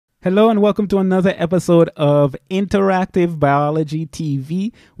Hello and welcome to another episode of Interactive Biology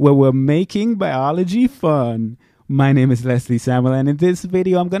TV, where we're making biology fun. My name is Leslie Samuel, and in this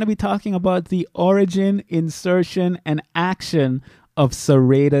video I'm going to be talking about the origin, insertion, and action of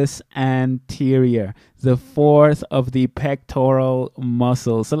serratus anterior, the fourth of the pectoral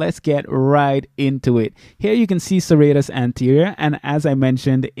muscles. So let's get right into it. Here you can see serratus anterior, and as I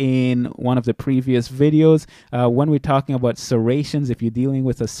mentioned in one of the previous videos, when we're talking about serrations, if you're dealing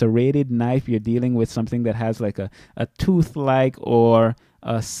with a serrated knife, you're dealing with something that has like a tooth-like or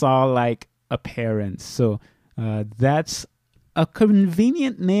a saw-like appearance. So that's a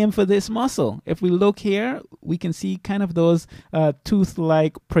convenient name for this muscle. If we look here, we can see kind of those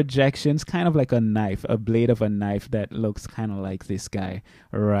tooth-like projections, kind of like a knife, a blade of a knife that looks kind of like this guy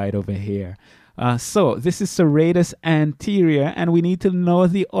right over here. So this is serratus anterior, and we need to know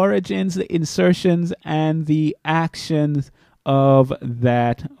the origins, the insertions, and the actions of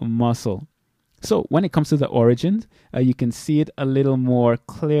that muscle. So when it comes to the origins, you can see it a little more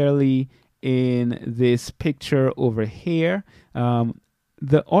clearly in this picture over here.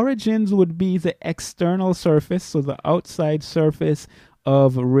 The origins would be the external surface, so the outside surface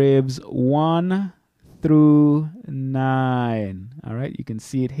of ribs 1 through 9. All right, you can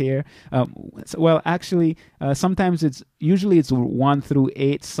see it here. Well, actually, sometimes usually it's 1 through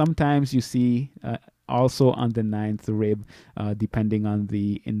 8. Sometimes you see also on the 9th rib, depending on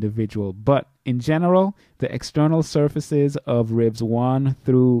the individual. But in general, the external surfaces of ribs 1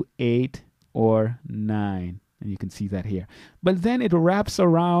 through 8 or 9. And you can see that here. But then it wraps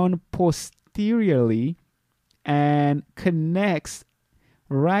around posteriorly and connects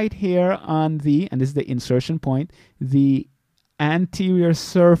right here on the, and this is the insertion point, the anterior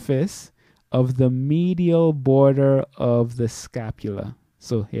surface of the medial border of the scapula.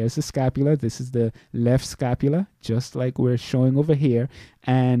 So here's the scapula. This is the left scapula, just like we're showing over here.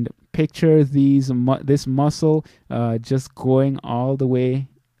 And picture this muscle just going all the way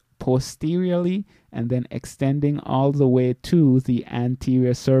posteriorly and then extending all the way to the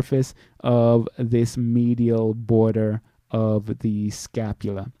anterior surface of this medial border of the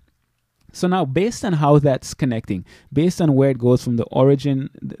scapula. So now, based on how that's connecting, based on where it goes from the origin,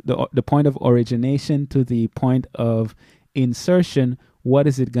 the point of origination to the point of insertion, what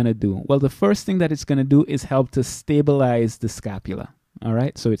is it going to do? Well, the first thing that it's going to do is help to stabilize the scapula. All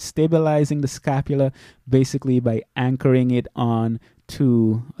right, so it's stabilizing the scapula basically by anchoring it on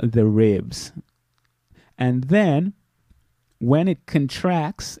to the ribs. And then when it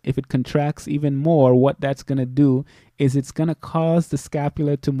contracts, if it contracts even more, what that's going to do is it's going to cause the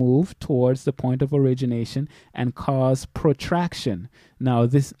scapula to move towards the point of origination and cause protraction. Now,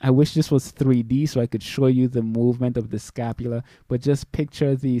 I wish this was 3D so I could show you the movement of the scapula, but just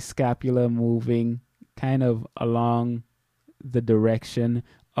picture the scapula moving kind of along the direction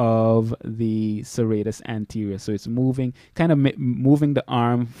of the serratus anterior. So it's moving, kind of moving the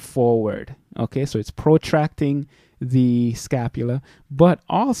arm forward. Okay, so it's protracting the scapula, but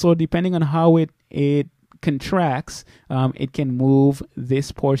also depending on how it contracts, it can move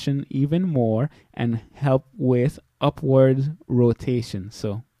this portion even more and help with upward rotation.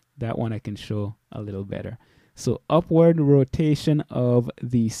 So that one I can show a little better. So upward rotation of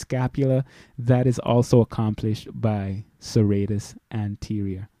the scapula, that is also accomplished by serratus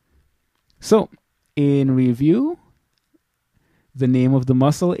anterior. So in review, the name of the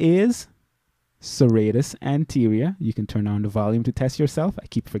muscle is serratus anterior. You can turn on the volume to test yourself. I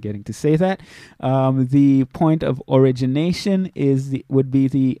keep forgetting to say that. The point of origination would be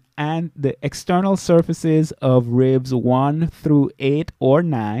the external surfaces of ribs 1 through 8 or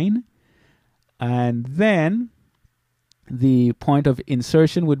 9. And then the point of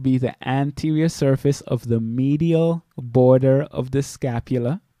insertion would be the anterior surface of the medial border of the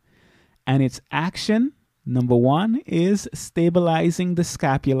scapula. And its action, number 1, is stabilizing the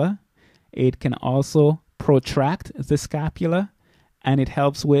scapula. It can also protract the scapula, and it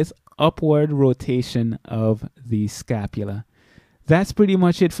helps with upward rotation of the scapula. That's pretty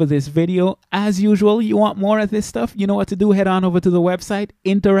much it for this video. As usual, you want more of this stuff, you know what to do. Head on over to the website,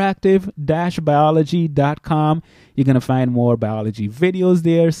 interactive-biology.com. You're going to find more biology videos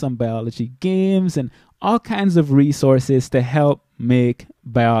there, some biology games, and all kinds of resources to help make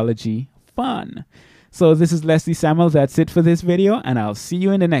biology fun. So this is Leslie Samuel. That's it for this video, and I'll see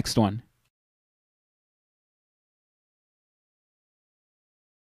you in the next one.